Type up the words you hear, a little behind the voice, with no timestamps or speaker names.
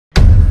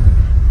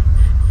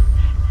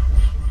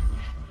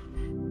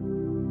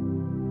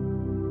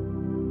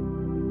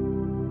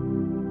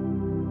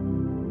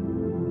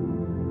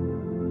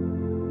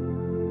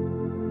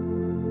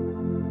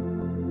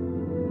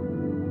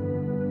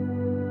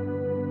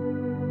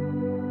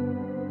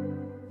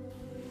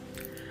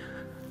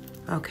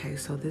Okay,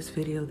 so this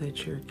video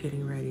that you're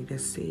getting ready to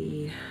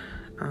see,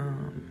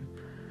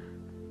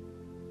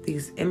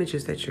 these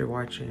images that you're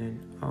watching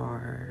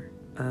are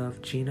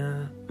of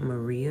Gina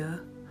Maria.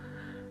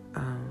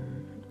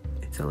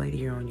 It's a lady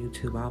here on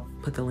YouTube. I'll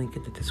put the link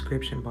in the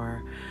description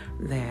bar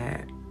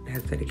that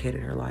has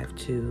dedicated her life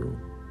to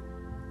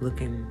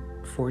looking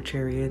for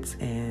chariots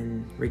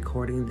and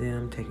recording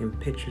them, taking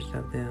pictures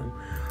of them.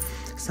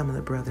 Some of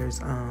the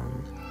brothers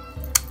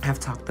have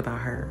talked about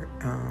her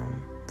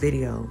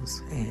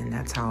videos, and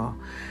that's how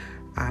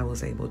I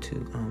was able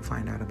to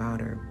find out about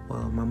her.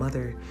 Well, my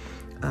mother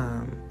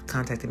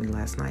contacted me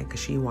last night because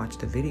she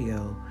watched the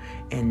video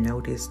and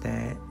noticed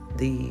that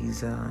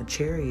these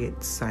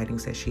chariot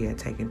sightings that she had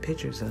taken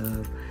pictures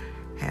of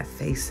had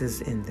faces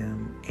in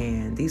them,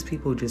 and these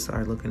people just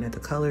are looking at the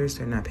colors.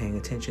 They're not paying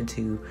attention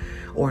to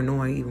or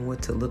knowing even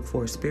what to look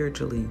for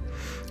spiritually,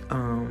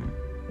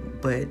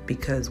 but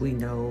because we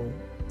know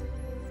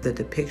the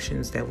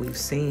depictions that we've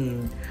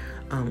seen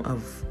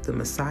of the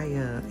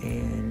Messiah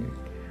and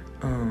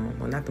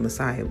well, not the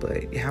Messiah,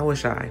 but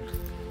Yahushua,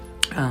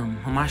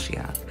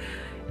 Hamashiach,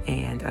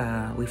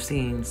 and we've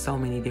seen so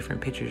many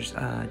different pictures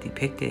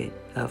depicted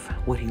of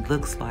what he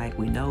looks like.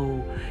 We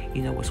know,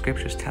 what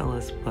scriptures tell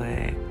us,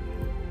 but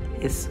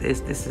this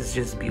is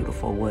just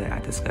beautiful what I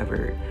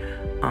discovered.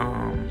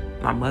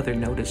 My mother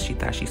noticed, she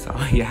thought she saw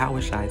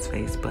Yahushua's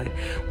face, but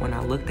when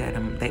I looked at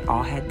them, they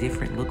all had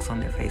different looks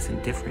on their face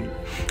and different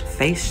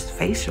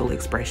facial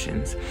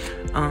expressions.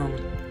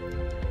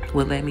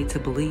 What led me to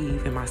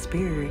believe in my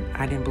spirit,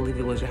 I didn't believe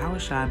it was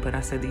Yahushua, but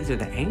I said, these are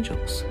the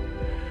angels.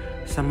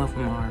 Some of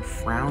them are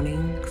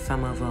frowning,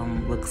 some of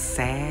them look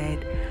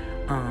sad,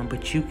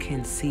 but you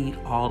can see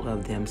all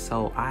of them.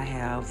 So I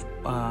have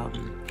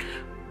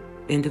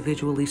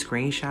individually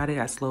screenshotted.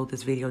 I slowed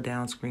this video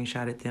down,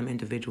 screenshotted them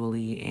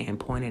individually, and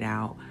pointed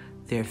out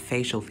their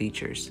facial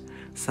features.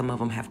 Some of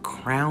them have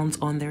crowns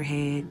on their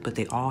head, but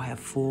they all have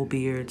full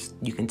beards.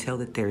 You can tell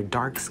that they're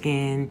dark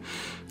skinned.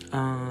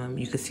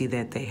 You can see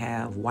that they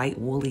have white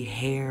woolly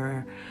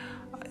hair.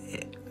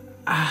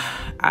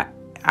 I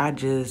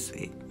just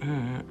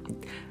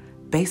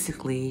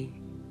basically,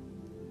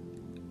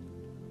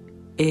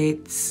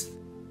 it's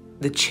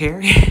the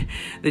chariot.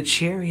 The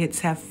chariots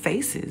have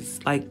faces.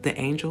 Like the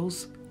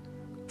angels'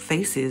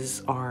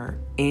 faces are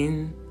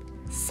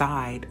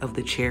inside of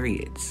the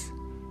chariots.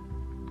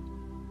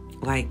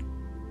 Like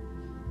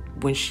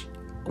when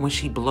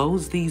she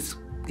blows these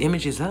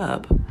images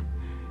up,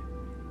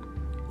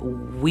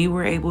 we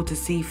were able to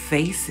see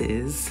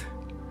faces,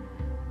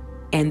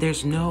 and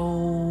there's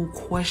no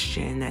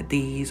question that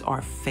these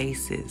are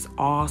faces,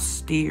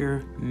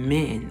 austere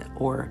men,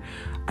 or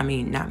I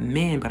mean, not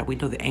men, but we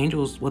know the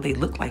angels, well, they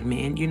look like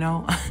men,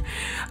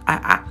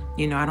 I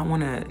don't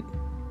want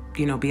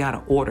to, be out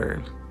of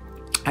order.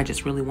 I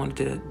just really wanted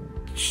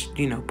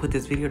to, put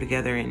this video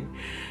together and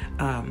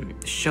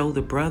show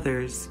the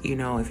brothers,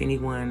 if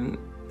anyone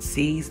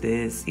sees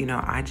this,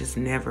 I just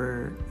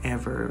never,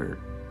 ever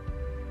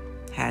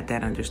had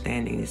that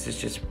understanding. This is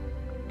just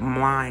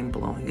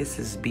mind-blowing. This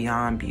is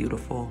beyond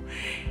beautiful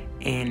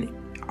and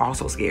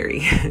also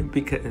scary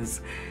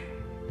because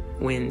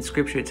when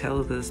scripture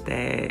tells us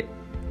that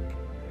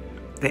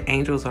the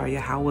angels are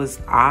Yahweh's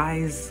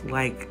eyes,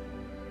 like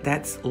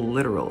that's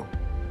literal.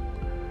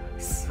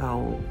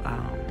 So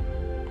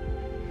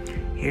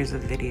here's a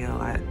video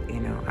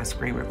I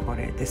screen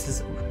recorded. This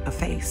is a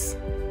face.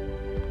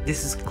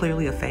 This is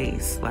clearly a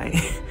face. Like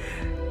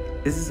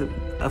this is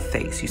a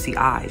face. You see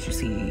eyes, you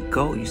see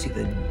gold, you see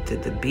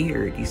the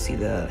beard, you see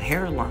the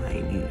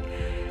hairline,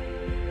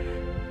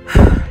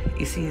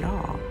 you see it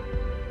all.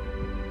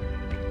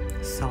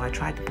 So I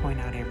tried to point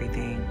out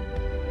everything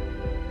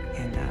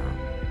and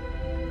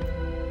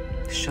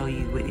show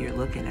you what you're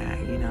looking at.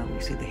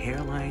 You see the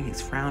hairline,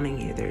 he's frowning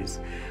here. There's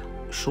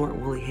short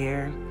woolly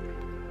hair.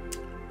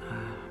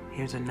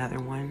 Here's another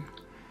one.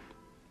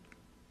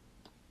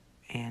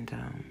 And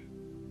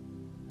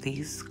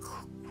these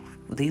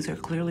are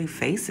clearly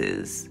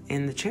faces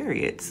in the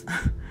chariots.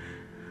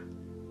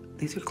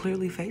 These are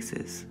clearly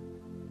faces.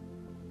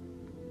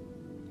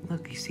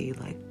 Look, you see,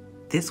 like,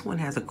 this one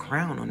has a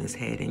crown on his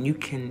head, and you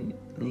can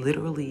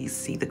literally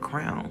see the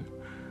crown.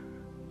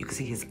 You can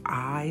see his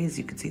eyes,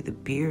 you can see the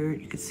beard,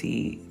 you can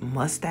see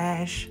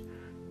mustache,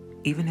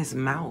 even his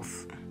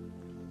mouth.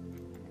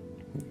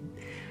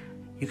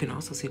 You can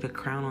also see the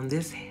crown on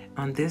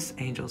this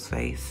angel's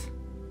face,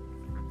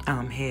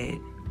 head.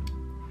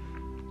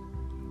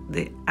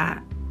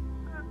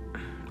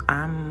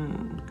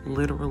 I'm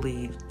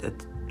literally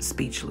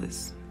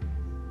speechless.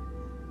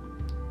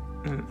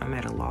 I'm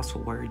at a loss for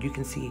word. You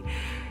can see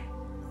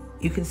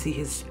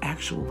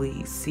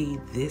actually see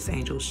this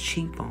angel's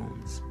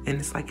cheekbones, and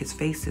it's like his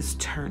face is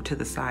turned to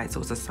the side, so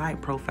it's a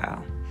side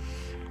profile.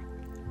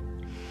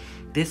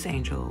 This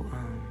angel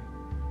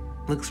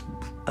looks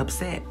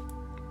upset.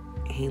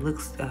 He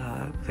looks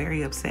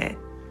very upset.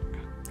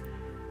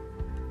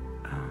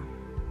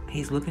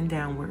 He's looking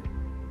downward.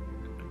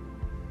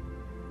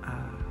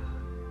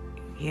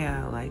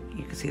 Yeah, like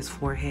you can see his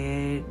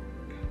forehead,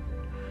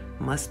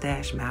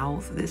 mustache,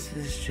 mouth. This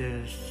is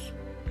just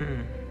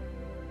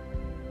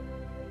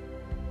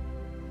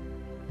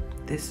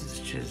This is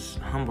just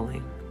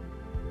humbling.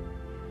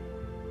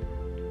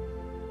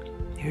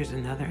 Here's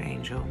another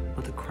angel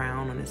with a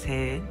crown on his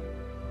head.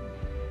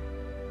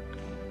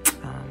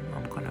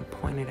 I'm going to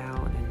point it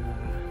out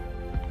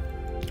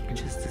in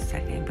just a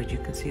second, but you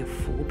can see a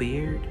full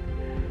beard.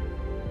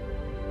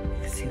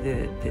 You can see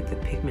the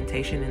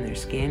pigmentation in their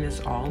skin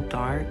is all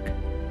dark.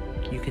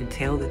 You can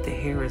tell that the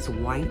hair is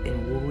white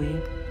and woolly.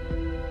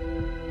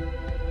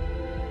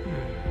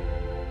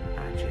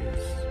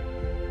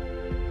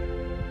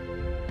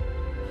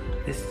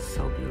 This is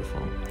so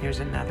beautiful. Here's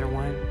another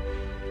one.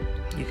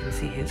 You can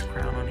see his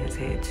crown on his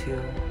head too.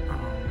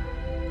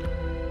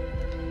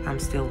 I'm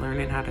still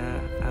learning how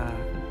to,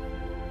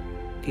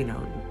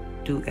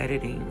 do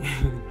editing.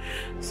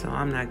 So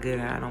I'm not good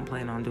at it. I don't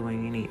plan on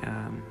doing any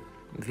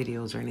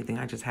videos or anything.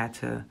 I just had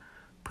to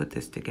put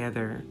this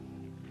together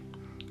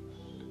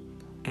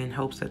in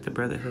hopes that the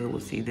Brotherhood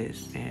will see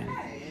this. And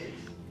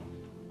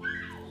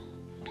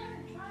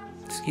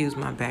excuse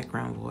my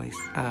background voice,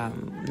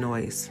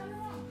 noise.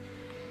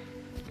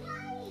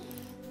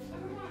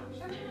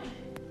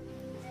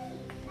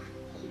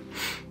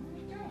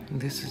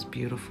 This is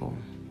beautiful.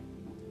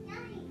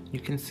 You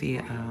can see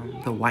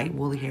the white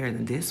woolly hair,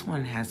 and this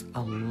one has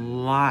a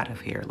lot of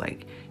hair,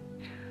 like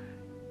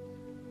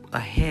a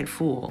head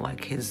full,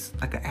 like an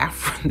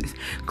afro. This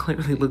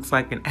clearly looks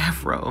like an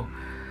afro.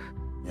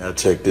 Y'all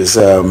check this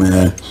out,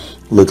 man.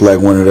 Look like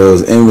one of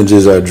those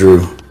images I drew.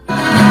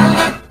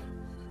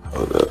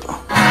 Hold up.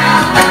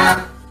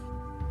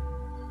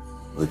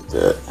 Look at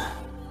that.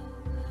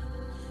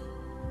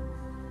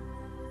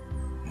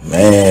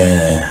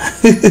 Man.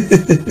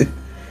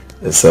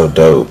 That's so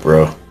dope,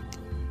 bro.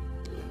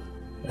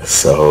 That's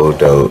so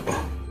dope.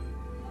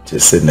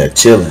 Just sitting there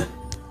chilling.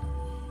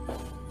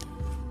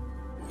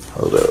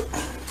 Hold up.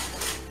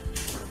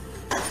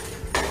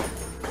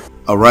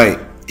 All right,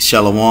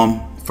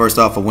 Shalom. First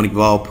off, I want to give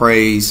all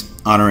praise,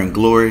 honor, and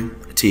glory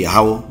to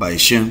Yahweh, by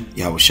Hashem,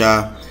 Yahweh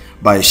Shai,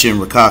 by Hashem,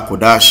 Rakah,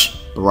 Kodash,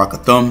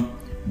 Barakathum.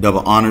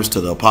 Double honors to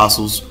the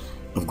apostles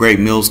of Great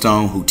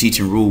Millstone who teach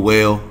and rule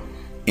well,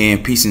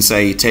 and peace and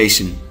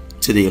salutation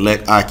to the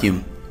elect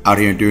Akim out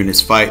here during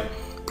this fight,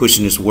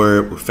 pushing this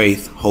word with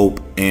faith,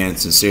 hope, and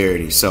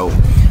sincerity. So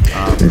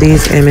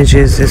these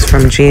images is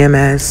from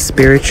GMS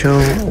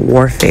Spiritual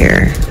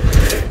Warfare.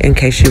 In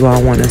case you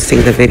all want to see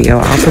the video,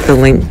 I'll put the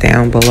link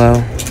down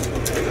below.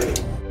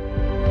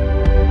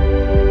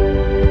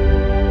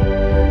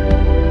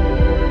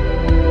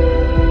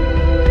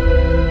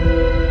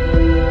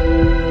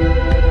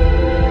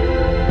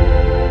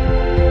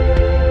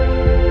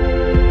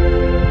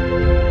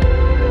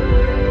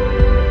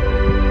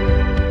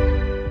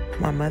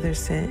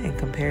 Sent and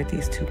compared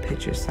these two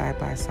pictures side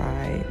by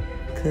side.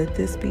 Could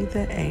this be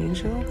the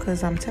angel?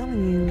 Because I'm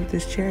telling you,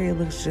 this chariot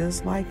looks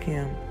just like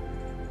him.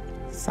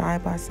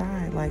 Side by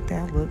side, like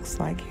that looks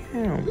like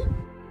him.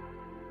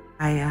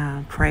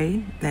 I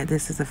pray that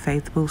this is a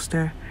faith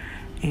booster,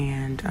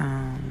 and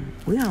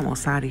we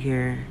almost out of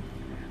here.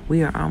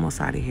 We are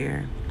almost out of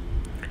here.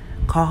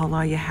 Call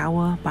Allah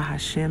Yahweh, by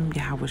Hashem,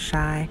 Yahweh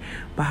Shai,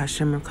 by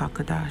Hashem Rakah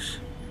Kodash.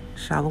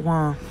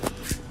 Shalom.